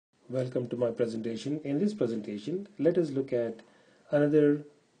Welcome to my presentation. In this presentation, let us look at another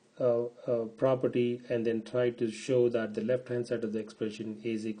property and then try to show that the left hand side of the expression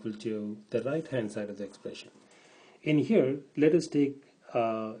is equal to the right hand side of the expression. In here, let us take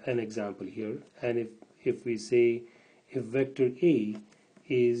an example here, and if we say if vector A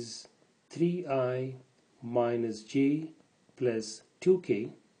is 3i minus j plus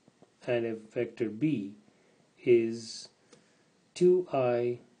 2k, and if vector B is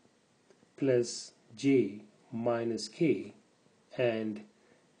 2i plus j minus k, and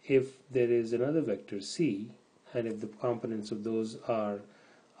if there is another vector C, and if the components of those are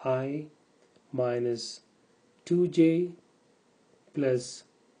I minus 2j plus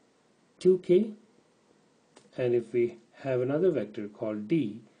 2k, and if we have another vector called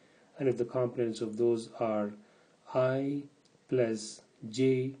D, and if the components of those are I plus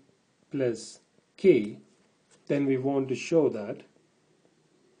j plus k, then we want to show that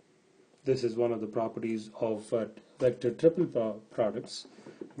this is one of the properties of vector triple products.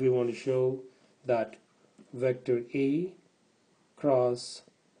 We want to show that vector A cross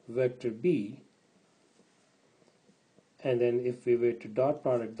vector B, and then if we were to dot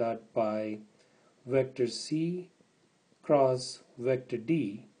product that by vector C cross vector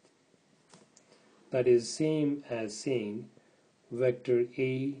D, that is same as saying vector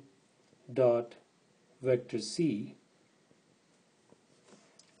A dot vector C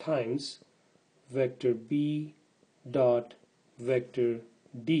times vector B dot vector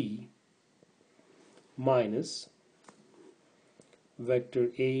D minus vector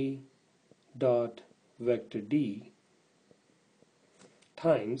A dot vector D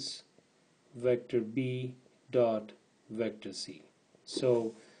times vector B dot vector C.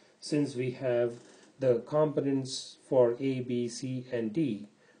 So since we have the components for A, B, C, and D,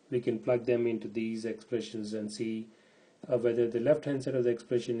 we can plug them into these expressions and see whether the left hand side of the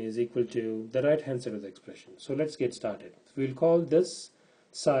expression is equal to the right hand side of the expression. So let's get started. We'll call this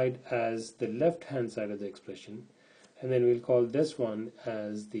side as the left hand side of the expression, and then we'll call this one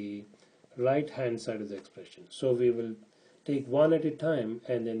as the right hand side of the expression. So we will take one at a time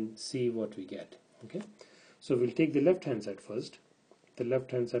and then see what we get. Okay, so we'll take the left hand side first. The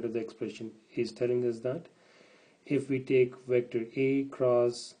left hand side of the expression is telling us that if we take vector A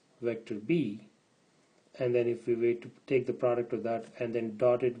cross vector B, and then if we were to take the product of that and then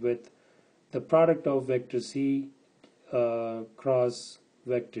dot it with the product of vector C cross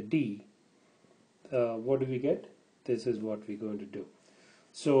vector D, what do we get? This is what we're going to do.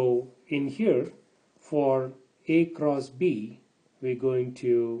 So in here, for A cross B, we're going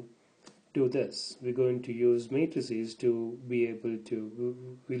to do this. We're going to use matrices to be able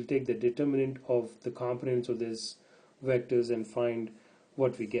to, we'll take the determinant of the components of these vectors and find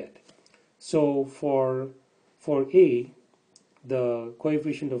what we get. So for A, the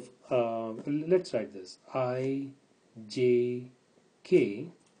coefficient of let's write this I, j, k.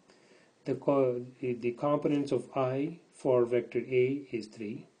 The components of I for vector A is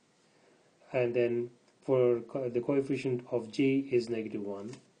 3, and then for the coefficient of j is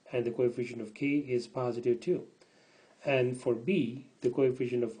 -1, and the coefficient of k is +2. And for B, the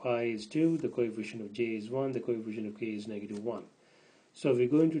coefficient of I is 2, the coefficient of j is 1, the coefficient of k is -1. So we're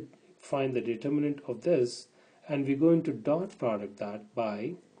going to find the determinant of this, and we're going to dot product that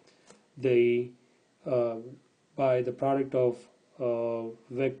by the product of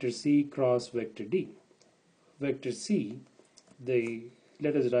vector C cross vector D. Vector C,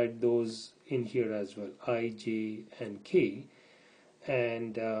 let us write those in here as well, I, j, and k,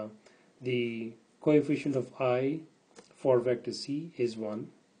 and the coefficient of I for vector C is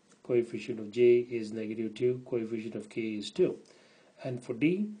 1, coefficient of j is -2, coefficient of k is 2, and for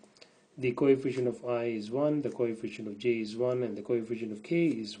D, the coefficient of I is 1, the coefficient of j is 1, and the coefficient of k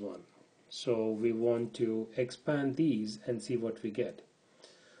is 1. So we want to expand these and see what we get.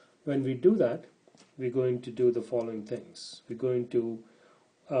 When we do that, we're going to do the following things. We're going to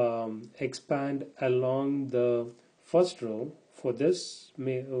expand along the first row for this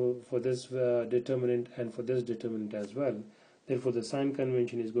determinant and for this determinant as well. Therefore, the sign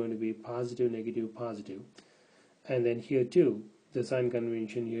convention is going to be positive, negative, positive, and then here too, the sign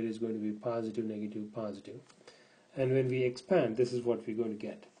convention here is going to be positive, negative, positive. And when we expand, this is what we're going to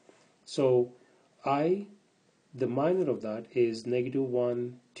get. So I, the minor of that is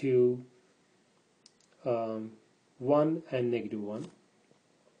 -1, 2, 1, and -1.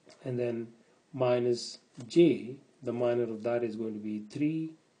 And then minus j, the minor of that is going to be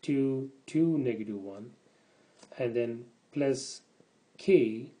 3, 2, 2, -1. And then plus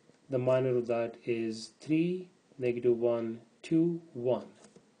k, the minor of that is 3, -1, 2, 1.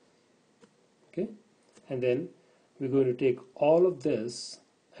 Okay, and then we're going to take all of this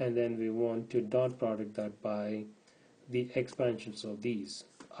and then we want to dot product that by the expansions of these.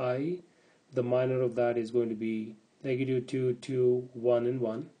 I, the minor of that is going to be -2, 2, 1 and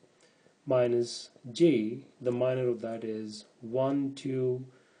 1, minus j, the minor of that is 1, 2,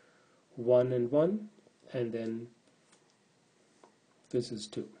 1 and 1, and then this is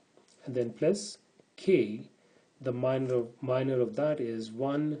 2, and then plus k, the minor of that is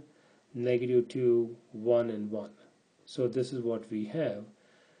 1, -2, 1 and 1. So this is what we have,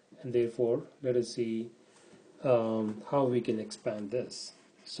 and therefore let us see how we can expand this.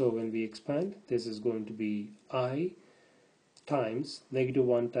 So when we expand, this is going to be I times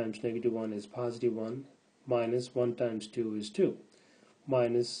 -1 times -1 is +1, minus 1 times 2 is 2,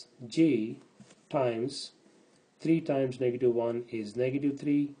 minus j times 3 times -1 is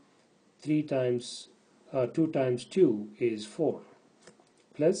 -3, 3 times 2 times 2 is 4,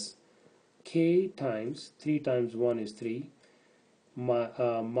 plus k times 3 times 1 is 3,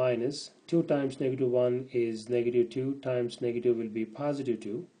 minus 2 times -1 is -2 times negative will be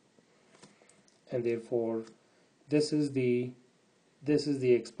 +2, and therefore this is the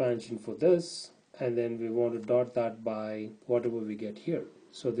expansion for this, and then we want to dot that by whatever we get here.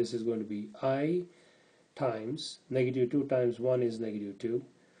 So this is going to be I times -2 times 1 is -2,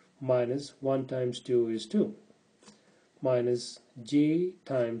 minus 1 times 2 is 2, minus j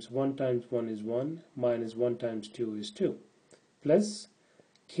times 1 times 1 is 1, minus 1 times 2 is 2, plus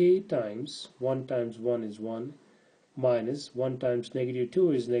k times 1 times 1 is 1, minus 1 times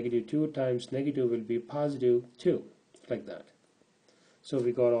 -2 is -2 times negative will be +2, like that. So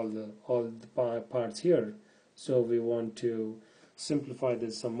we got all the parts here. So we want to simplify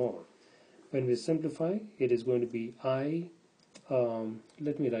this some more. When we simplify, it is going to be I,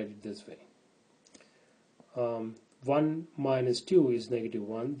 let me write it this way. 1 minus 2 is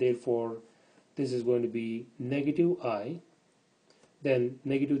 -1, therefore this is going to be -I. Then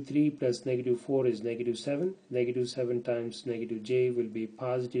 -3 plus -4 is -7. -7 times -j will be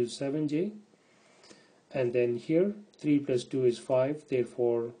 +7j. And then here 3 plus 2 is 5,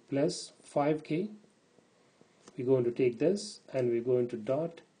 therefore plus 5k. We're going to take this and we're going to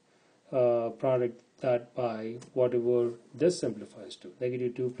dot product that by whatever this simplifies to.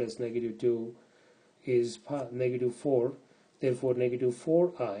 -2 plus -2 is -4, therefore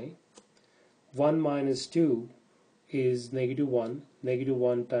 -4i. 1 minus 2 is -1.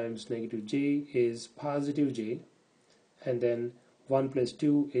 -1 times -j is +j, and then 1 plus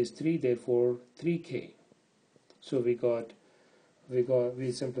 2 is 3, therefore 3k. So we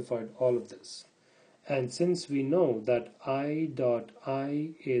simplified all of this. And since we know that I dot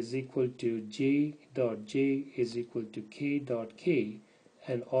I is equal to j dot j is equal to k dot k,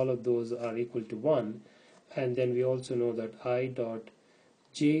 and all of those are equal to 1, and then we also know that I dot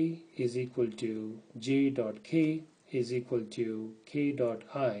j is equal to j dot k is equal to k dot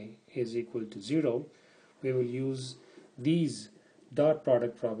I is equal to 0, we will use these dot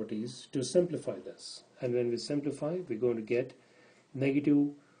product properties to simplify this. And when we simplify, we're going to get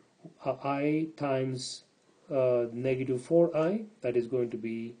negative I times -4i, that is going to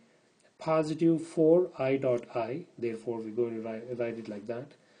be +4i dot I, therefore we're going to write it like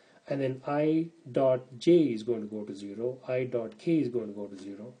that. And then I dot j is going to go to 0, I dot k is going to go to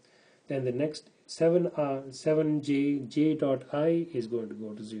 0. Then the next 7j dot I is going to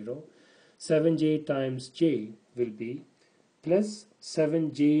go to 0. 7j times j will be plus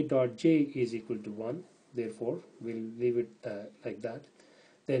 7j dot j is equal to 1, therefore we'll leave it like that.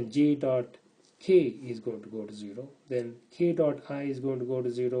 Then j dot k is going to go to 0, then k dot I is going to go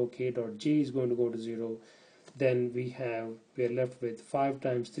to 0, k dot j is going to go to 0. Then we are left with 5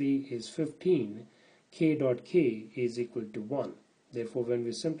 times 3 is 15, k dot k is equal to 1. Therefore when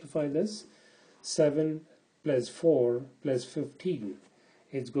we simplify this, 7 plus 4 plus 15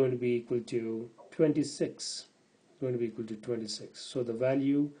 is going to be equal to 26. Going to be equal to 26. So the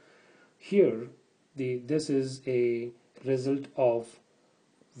value here, this is a result of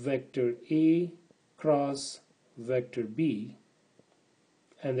vector A cross vector B,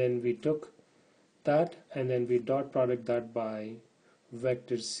 and then we took that and then we dot product that by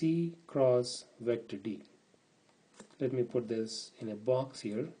vector C cross vector D. Let me put this in a box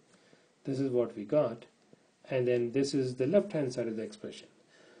here. This is what we got, and then this is the left hand side of the expression.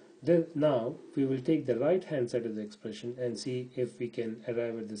 Now we will take the right hand side of the expression and see if we can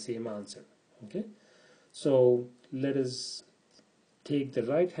arrive at the same answer. Okay, so let us take the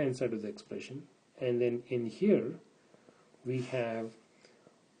right hand side of the expression, and then in here we have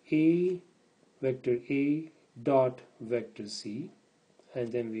a vector A dot vector C,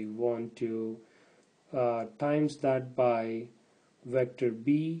 and then we want to times that by vector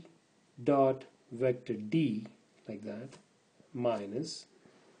B dot vector D, like that, minus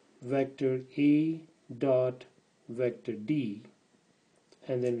vector A dot vector D,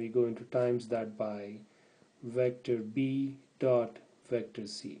 and then we're going to times that by vector B dot vector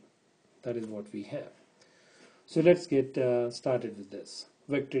C. That is what we have. So let's get started with this.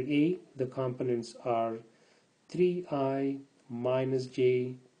 Vector A, the components are 3i minus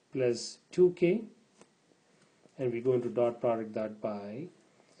j plus 2k, and we're going to dot product that by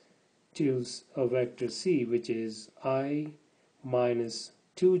to a vector C, which is I minus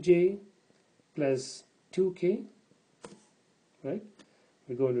 2j plus 2k, right?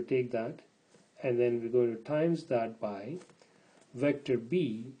 We're going to take that, and then we're going to times that by vector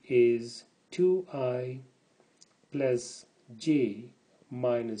B is 2i plus j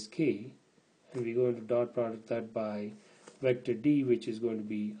minus k, and we're going to dot product that by vector D, which is going to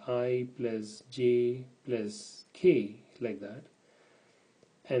be I plus j plus k, like that.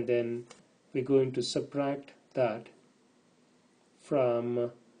 And then we're going to subtract that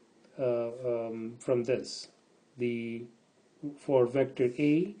from this. For vector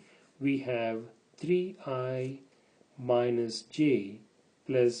A, we have 3i minus j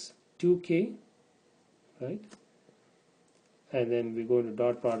plus 2k, right? And then we're going to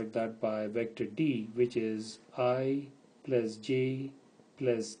dot product that by vector D, which is I plus j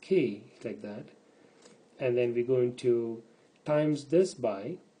plus k, like that. And then we're going to times this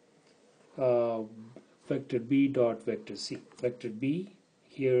by vector B dot vector C. Vector B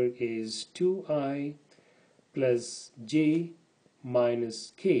here is 2i plus j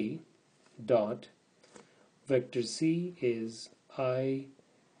minus k dot vector C is I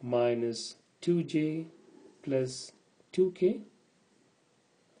minus 2j plus 2k.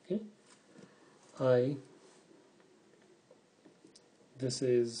 Okay, this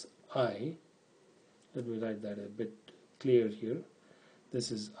is I. Let me write that a bit clear here.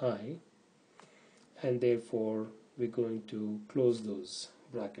 This is I, and therefore we're going to close those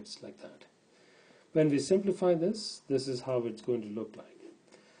brackets like that. When we simplify this, this is how it's going to look like.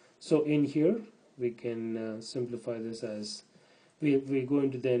 So in here we can simplify this as we're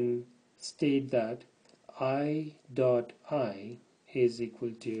going to then state that I dot I is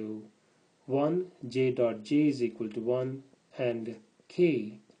equal to 1, j dot j is equal to 1, and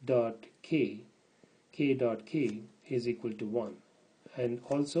k dot k is equal to 1, and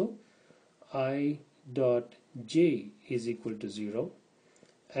also I dot j is equal to 0,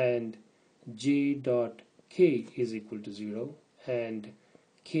 and j dot k is equal to 0, and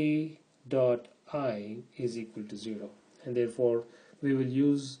k dot I is equal to 0, and therefore we will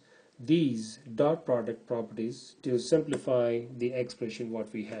use these dot product properties to simplify the expression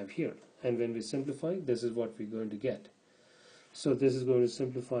what we have here. And when we simplify, this is what we're going to get. So this is going to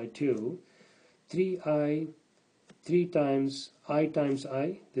simplify to 3 times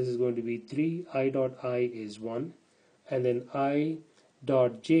I, this is going to be 3, I dot I is 1, and then I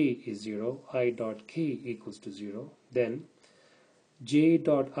dot j is 0, I dot k equals to 0, then j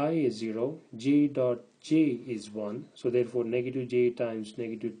dot I is 0, j dot j is 1, so therefore negative j times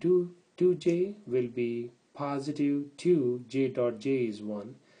negative 2j will be positive 2, j dot j is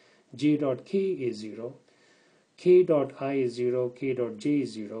 1, j dot k is 0, k dot I is 0, k dot j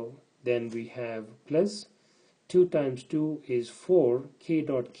is 0, then we have plus 2 times 2 is 4, k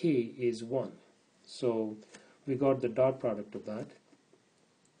dot k is 1. So we got the dot product of that,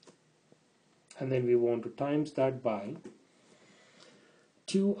 and then we want to times that by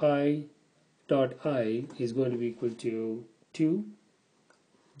 2i dot I is going to be equal to 2,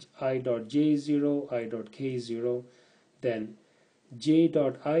 I dot j is 0, I dot k is 0, then j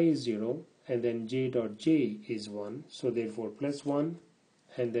dot I is 0, and then j dot j is 1, so therefore plus 1,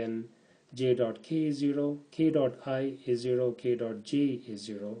 and then j dot k is 0, k dot I is 0, k dot j is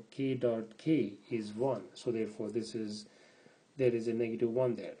 0, k dot k is 1, so therefore there is a negative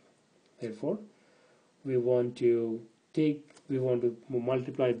 1 there. Therefore we want to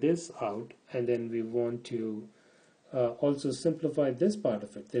multiply this out, and then we want to also simplify this part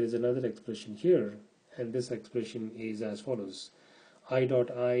of it. There is another expression here, and this expression is as follows. I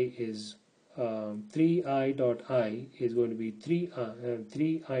dot I is 3i dot I is going to be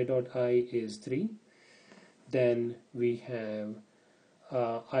 3i dot I is 3. Then we have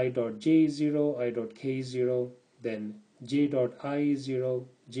I dot j is 0, I dot k is 0, then j dot I is 0,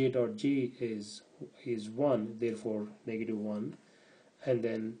 j dot j is 1, therefore negative 1, and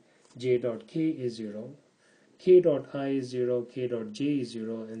then j dot k is 0, k dot I is 0, k dot j is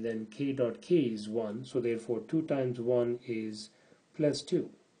 0, and then k dot k is 1, so therefore 2 times 1 is plus 2.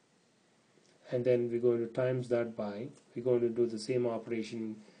 And then we're going to times that by, we're going to do the same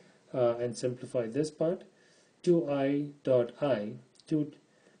operation and simplify this part. 2i dot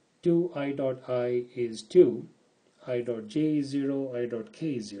I is 2, I dot j is 0, I dot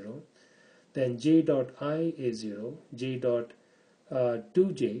k is 0. Then j dot I is 0, j dot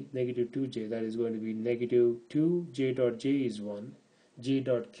 2j, negative 2j, that is going to be negative 2, j dot j is 1, j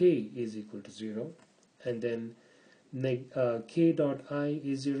dot k is equal to 0, and then k dot I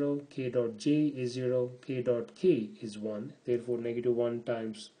is 0, k dot j is 0, k dot k is 1. Therefore, negative 1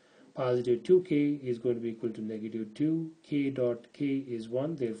 times positive 2k is going to be equal to negative 2, k dot k is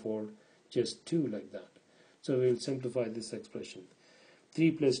 1, therefore just 2 like that. So we will simplify this expression.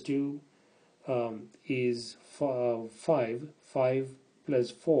 3 plus 2 is 5, 5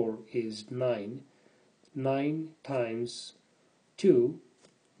 plus 4 is 9, 9 times 2,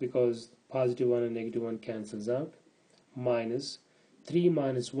 because positive 1 and negative 1 cancels out, minus 3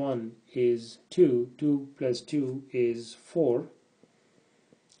 minus 1 is 2, 2 plus 2 is 4,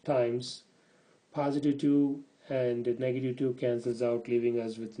 times positive 2 and negative 2 cancels out, leaving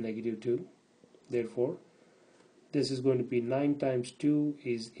us with negative 2. Therefore, this is going to be 9 times 2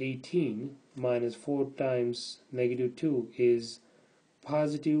 is 18, minus 4 times negative 2 is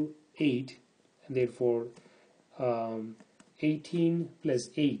positive 8, and therefore 18 plus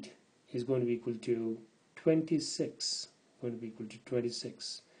 8 is going to be equal to 26,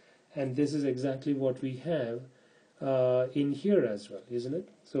 and this is exactly what we have in here as well, isn't it?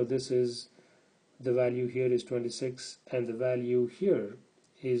 So this is the value here is 26, and the value here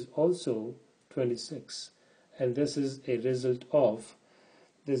is also 26, and this is a result of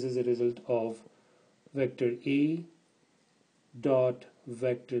vector A dot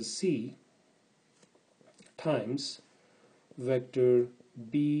vector C times vector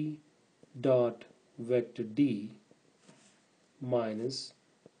B dot vector D minus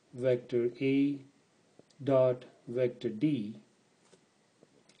vector A dot vector D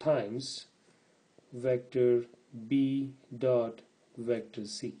times vector B dot vector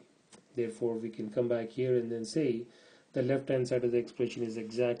C. Therefore, we can come back here and then say the left hand side of the expression is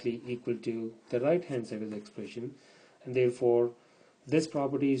exactly equal to the right hand side of the expression, and therefore this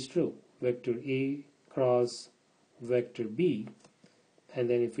property is true. Vector A cross vector B, and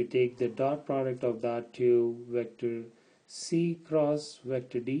then if we take the dot product of that to vector C cross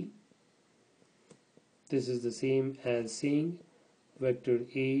vector D, this is the same as saying vector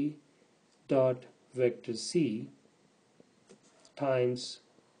A dot vector C times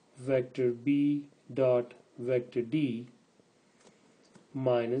vector B dot vector D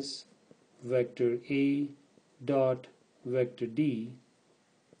minus vector A dot vector D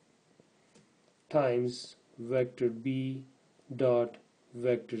times vector B dot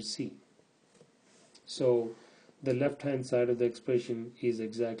vector C. So the left hand side of the expression is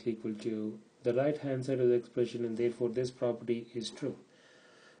exactly equal to the right hand side of the expression, and therefore this property is true.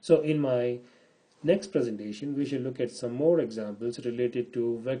 So in my next presentation we shall look at some more examples related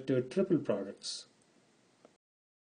to vector triple products.